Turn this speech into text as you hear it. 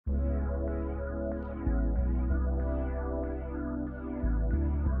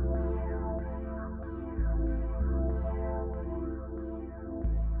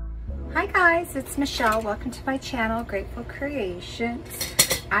guys, it's Michelle. Welcome to my channel, Grateful Creations.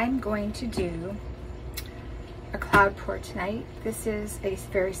 I'm going to do a cloud pour tonight. This is a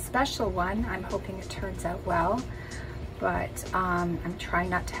very special one. I'm hoping it turns out well, but I'm trying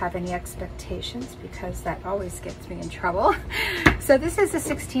not to have any expectations because that always gets me in trouble. So this is a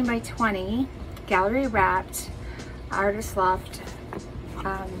 16 by 20 gallery wrapped artist loft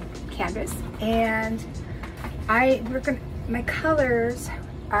canvas, and my colors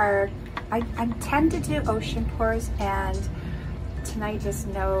are, I tend to do ocean pours, and tonight is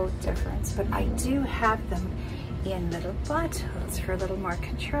no difference, but I do have them in little bottles for a little more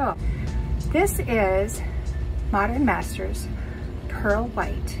control. This is Modern Masters Pearl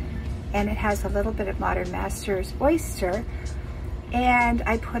White, and it has a little bit of Modern Masters Oyster, and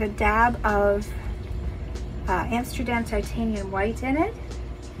I put a dab of Amsterdam Titanium White in it,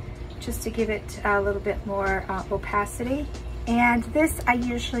 just to give it a little bit more opacity. And this I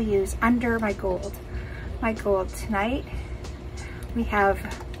usually use under my gold. My gold tonight, we have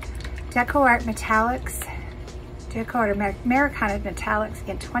Decoart Metallics, Decoart Americana Metallics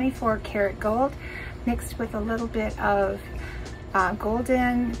in 24 karat gold, mixed with a little bit of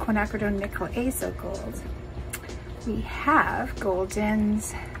Golden Quinacridone Nickel Azo gold. We have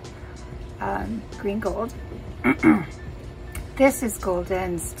Golden's green gold. This is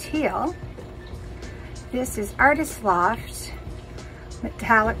Golden's teal. This is Artist Loft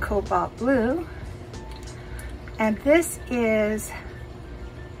Metallic Cobalt Blue. And this is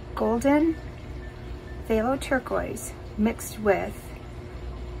Golden Phthalo Turquoise mixed with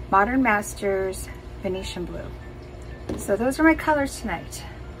Modern Masters Venetian Blue. So those are my colors tonight.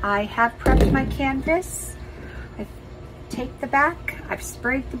 I have prepped my canvas. I've taped the back. I've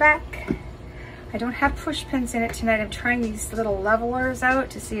sprayed the back. I don't have push pins in it tonight. I'm trying these little levelers out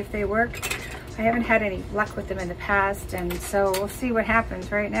to see if they work. I haven't had any luck with them in the past, and so we'll see what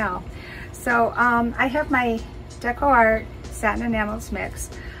happens right now. So I have my Decoart Satin Enamels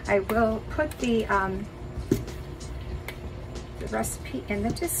mix. I will put the recipe in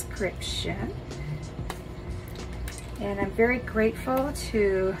the description. And I'm very grateful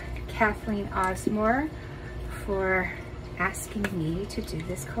to Cathleen Ozmore for asking me to do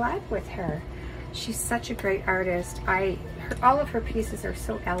this collab with her. She's such a great artist. All of her pieces are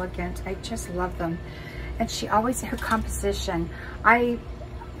so elegant. I just love them. And she always, her composition, I've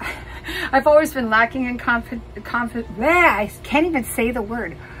always been lacking in I can't even say the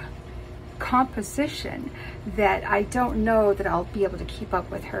word composition, that I don't know that I'll be able to keep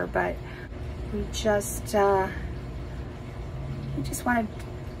up with her, but we just want to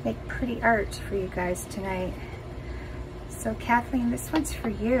make pretty art for you guys tonight. So Kathleen, this one's for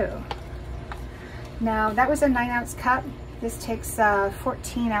you. Now that was a 9-ounce cup. This takes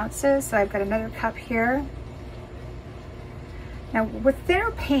 14 ounces, so I've got another cup here. Now with thinner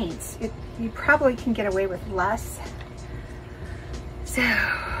paints, you probably can get away with less. So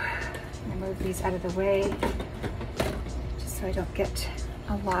I'm gonna move these out of the way, just so I don't get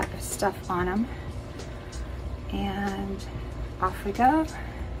a lot of stuff on them. And off we go.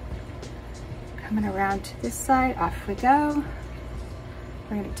 Coming around to this side, off we go.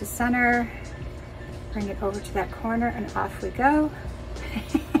 Bring it to center. Bring it over to that corner, and off we go.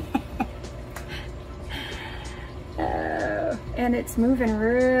 And it's moving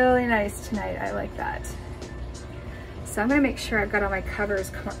really nice tonight. I like that. So I'm gonna make sure I've got all my covers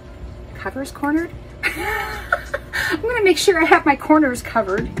cornered? I'm gonna make sure I have my corners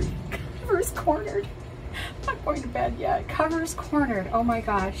covered. Covers cornered. I'm not going to bed yet. Covers cornered, oh my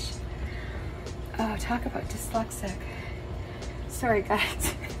gosh. Oh, talk about dyslexic. Sorry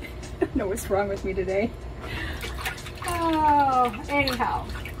guys. I don't know what's wrong with me today. Oh, anyhow,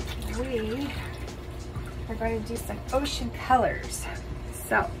 we are going to do some ocean colors.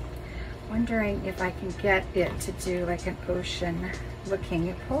 So, wondering if I can get it to do like an ocean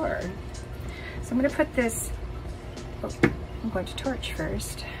looking pour. So I'm going to put this, I'm going to torch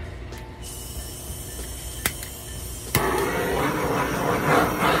first.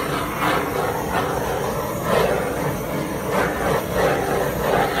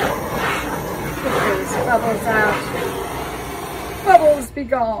 Bubbles out. Bubbles be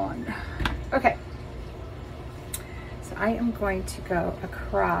gone. Okay. So I am going to go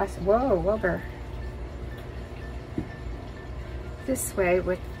across, whoa, Wilbur. This way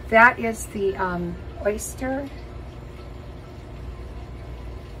with, that is the oyster,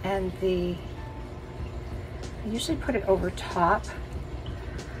 and I usually put it over top,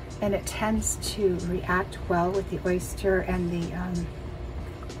 and it tends to react well with the oyster and the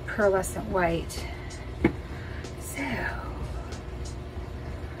pearlescent white. So I'm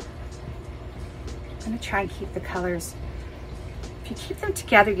going to try and keep the colors you keep them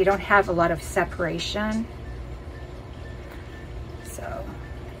together, you don't have a lot of separation. So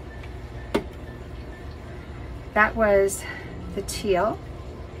that was the teal.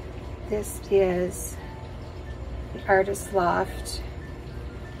 This is the Artist Loft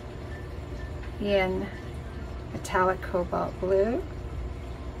in metallic cobalt blue.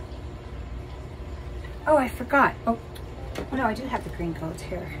 Oh, I forgot. Oh no, I do have the green gold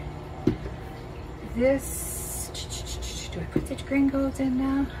here. This, do I put the green gold in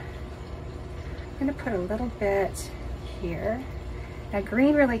now? I'm gonna put a little bit here. Now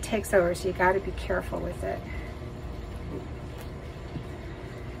green really takes over, so you gotta be careful with it.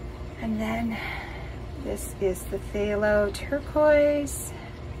 And then this is the phthalo turquoise.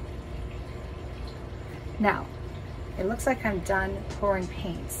 Now, it looks like I'm done pouring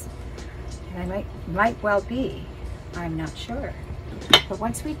paints. And I might well be, I'm not sure. But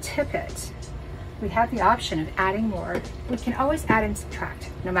once we tip it, we have the option of adding more. We can always add and subtract,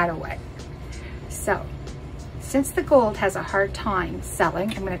 no matter what. So, since the gold has a hard time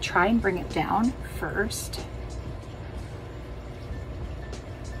selling, I'm gonna try and bring it down first.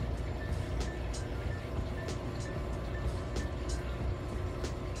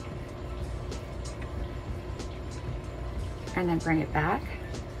 And then bring it back.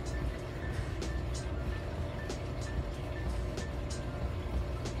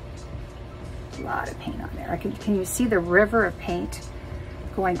 A lot of paint on there. Can you see the river of paint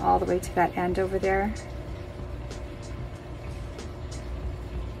going all the way to that end over there?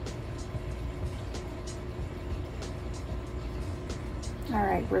 All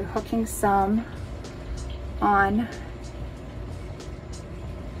right, we're hooking some on.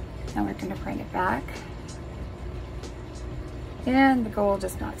 Now we're gonna bring it back. And the gold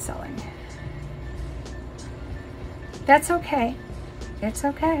is not selling. That's okay. It's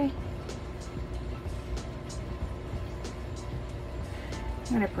okay.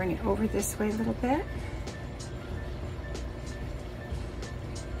 I'm gonna bring it over this way a little bit.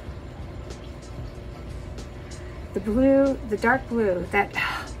 The blue, the dark blue, that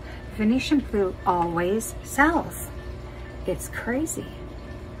Venetian blue always sells. It's crazy.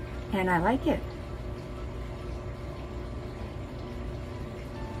 And I like it.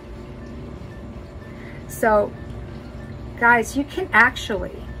 So, guys, you can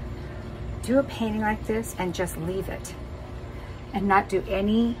actually do a painting like this and just leave it and not do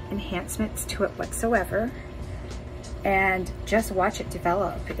any enhancements to it whatsoever and just watch it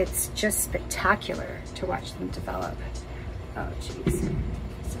develop. It's just spectacular to watch them develop. Oh, geez.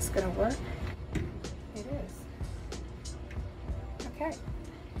 Is this gonna work? It is. Okay.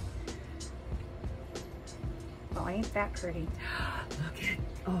 Well, ain't that pretty? Look at,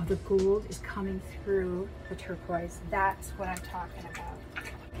 oh, the gold is coming through the turquoise. That's what I'm talking about.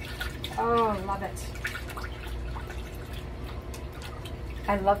 Oh, love it.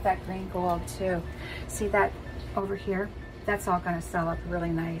 I love that green gold too. See that over here? That's all gonna sell up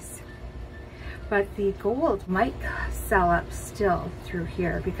really nice. But the gold might sell up still through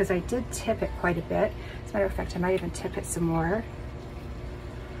here because I did tip it quite a bit. As a matter of fact, I might even tip it some more.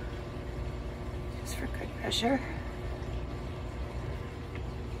 Just for good measure.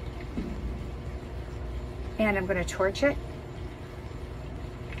 And I'm gonna torch it.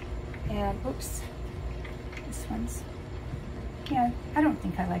 And oops, this one's, yeah, I don't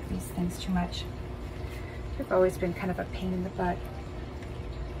think I like these things too much. They've always been kind of a pain in the butt.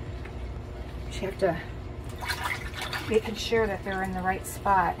 You have to making sure that they're in the right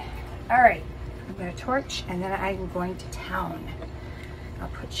spot. All right, I'm gonna torch and then I'm going to town. I'll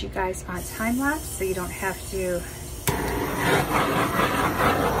put you guys on time lapse so you don't have to.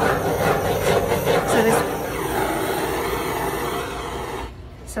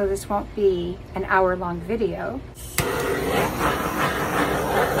 So this won't be an hour-long video.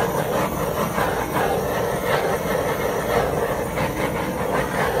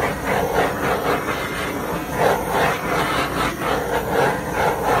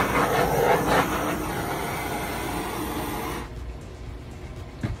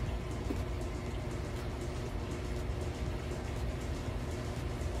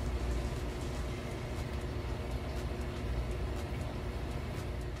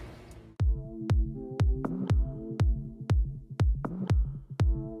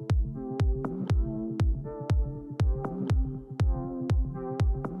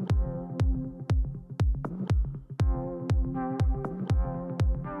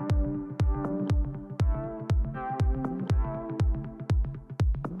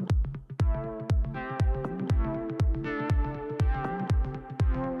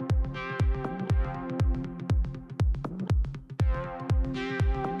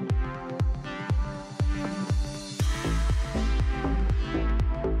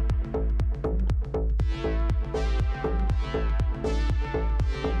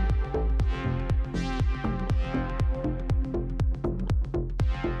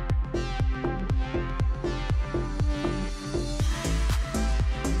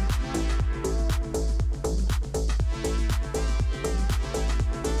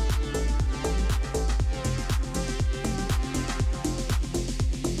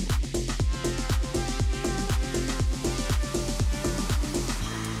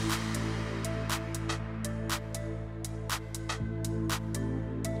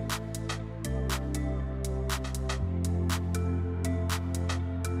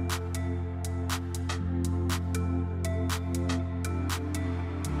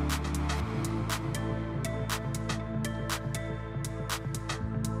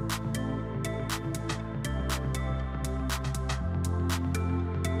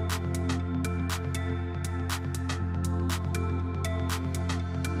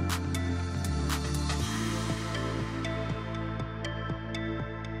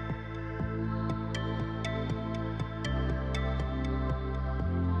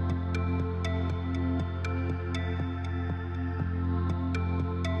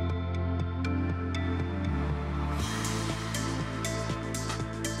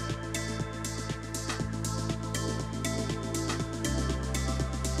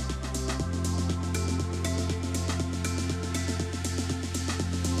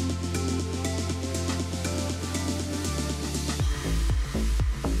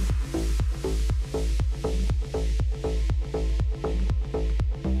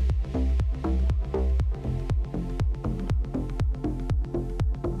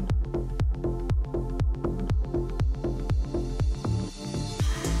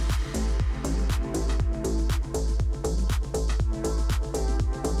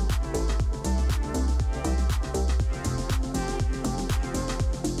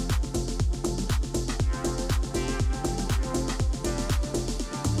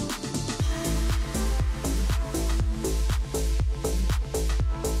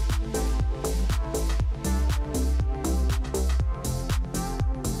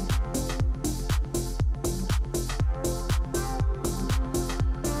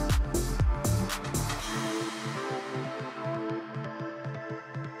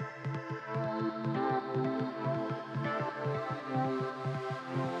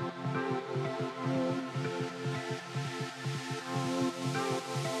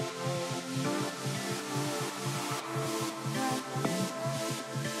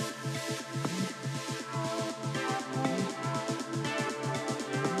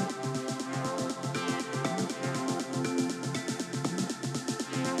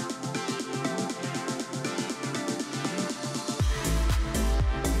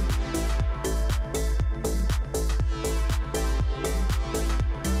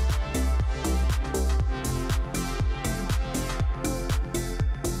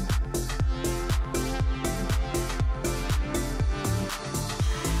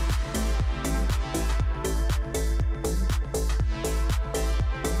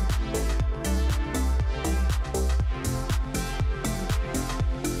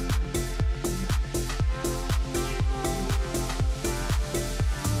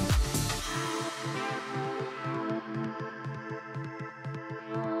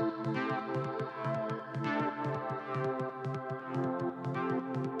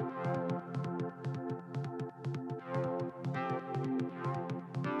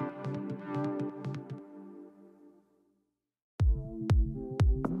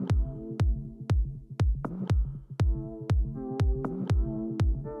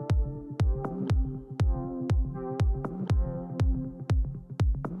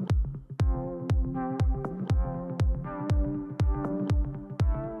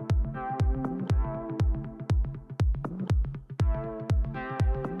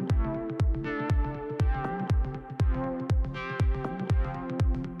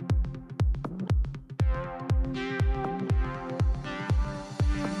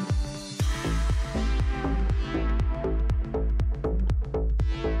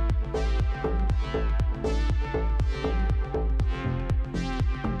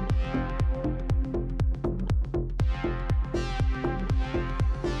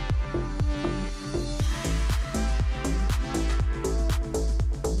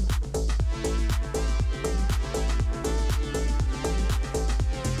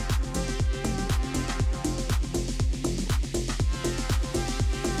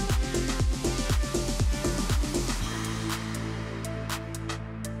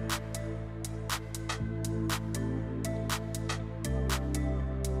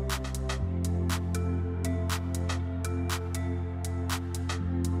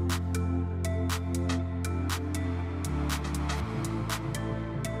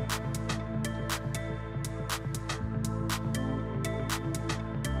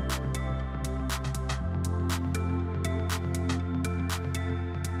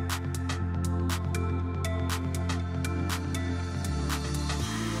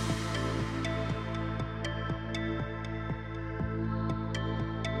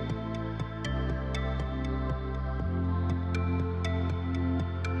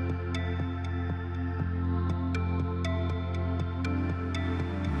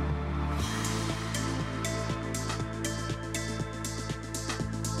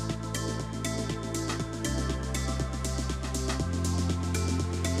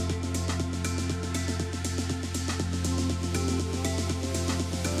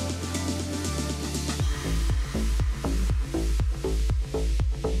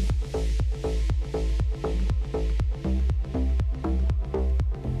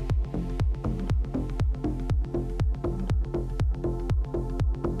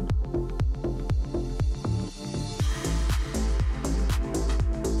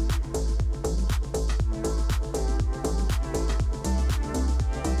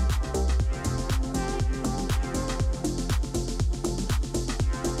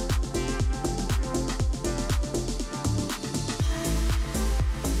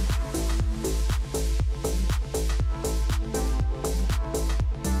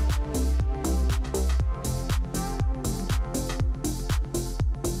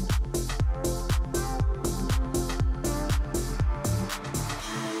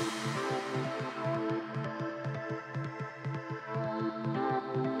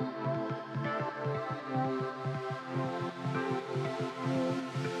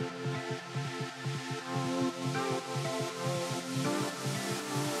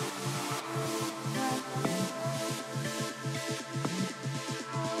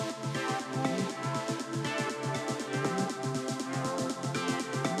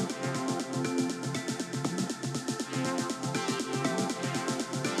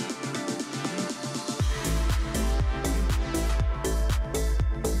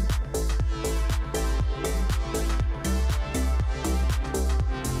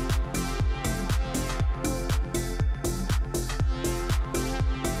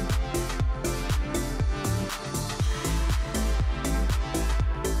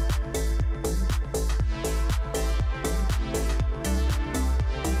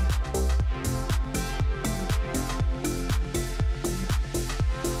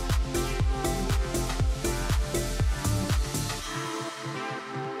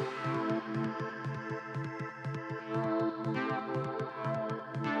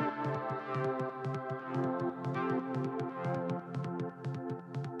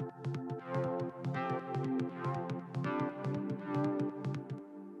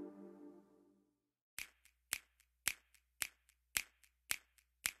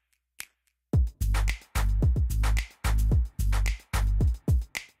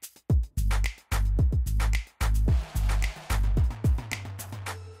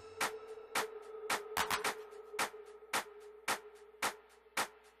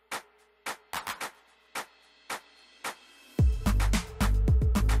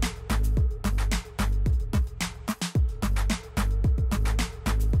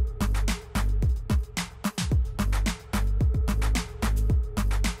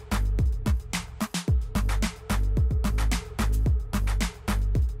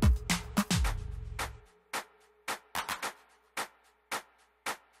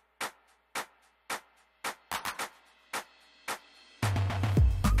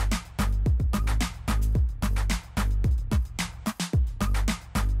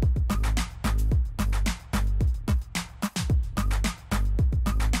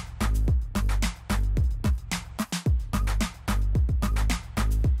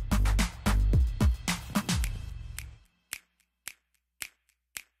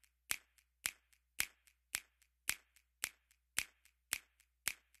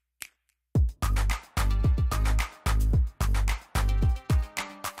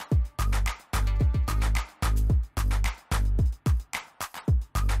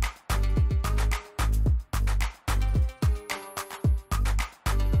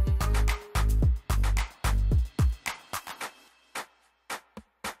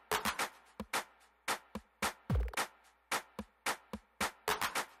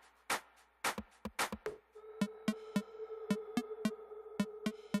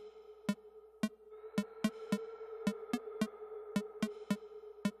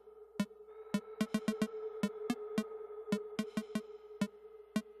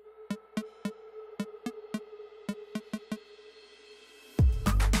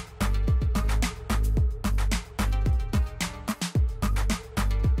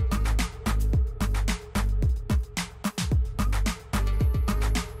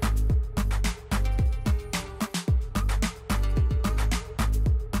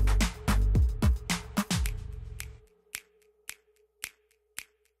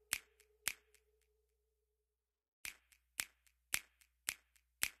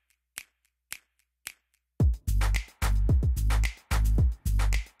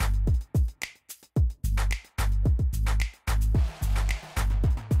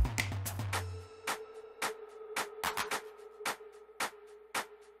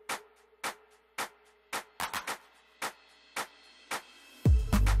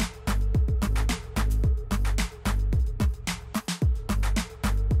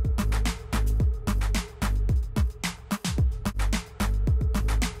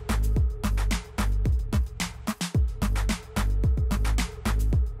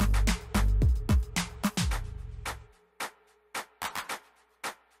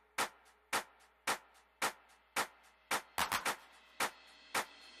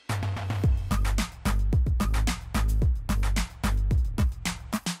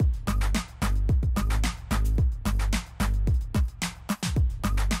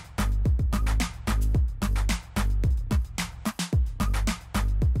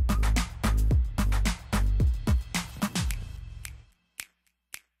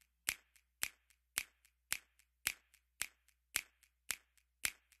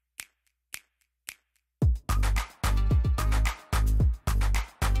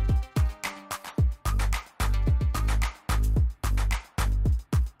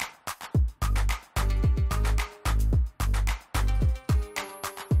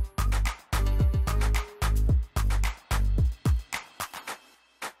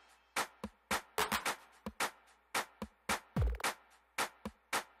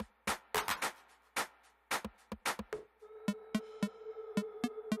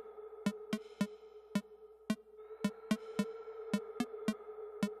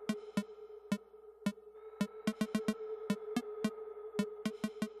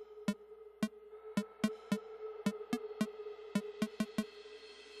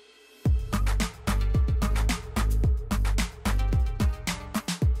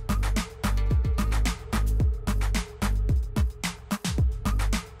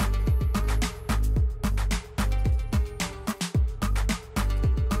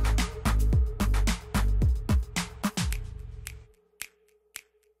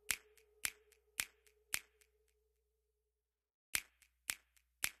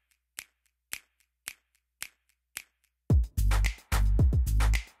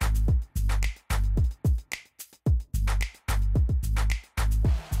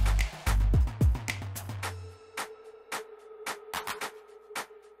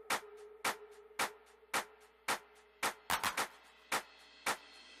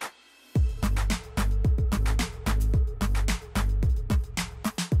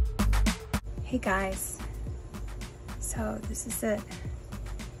 Hey guys, so this is it.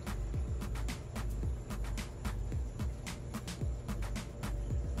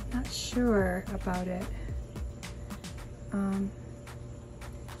 Not sure about it.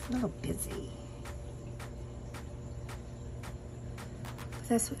 It's a little busy. But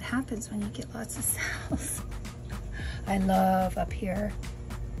that's what happens when you get lots of cells. I love up here,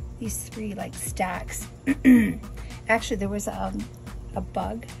 these three like stacks. Actually, there was a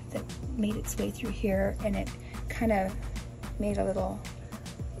bug that made its way through here, and it kind of made a little,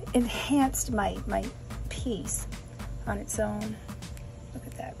 enhanced my piece on its own. Look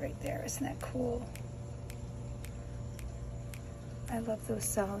at that right there, isn't that cool? I love those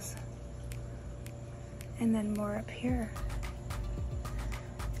cells. And then more up here.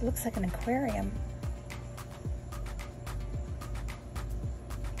 It looks like an aquarium.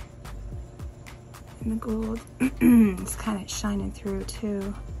 And the gold, it's kind of shining through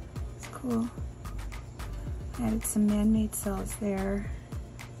too. It's cool. Added some man-made cells there.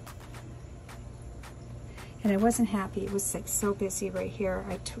 And I wasn't happy. It was like so busy right here.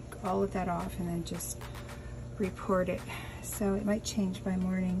 I took all of that off and then just repoured it. So it might change by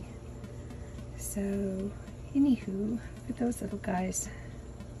morning. So, anywho, look at those little guys.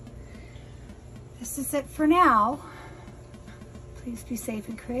 This is it for now. Please be safe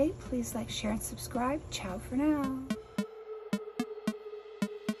and create. Please like, share, and subscribe. Ciao for now.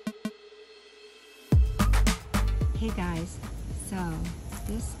 Hey guys, so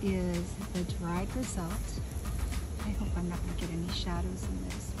this is the dried result. I hope I'm not going to get any shadows in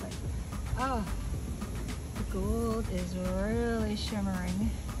this, but oh, the gold is really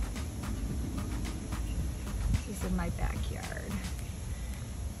shimmering. This is in my backyard.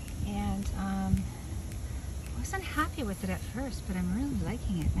 And I wasn't happy with it at first, but I'm really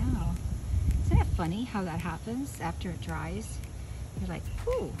liking it now. Isn't it funny how that happens after it dries? You're like,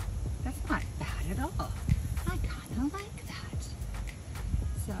 ooh, that's not bad at all. I kind of like that.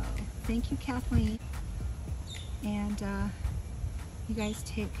 So, thank you, Kathleen. And you guys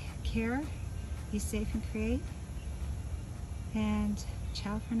take care, be safe and create. And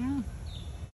ciao for now.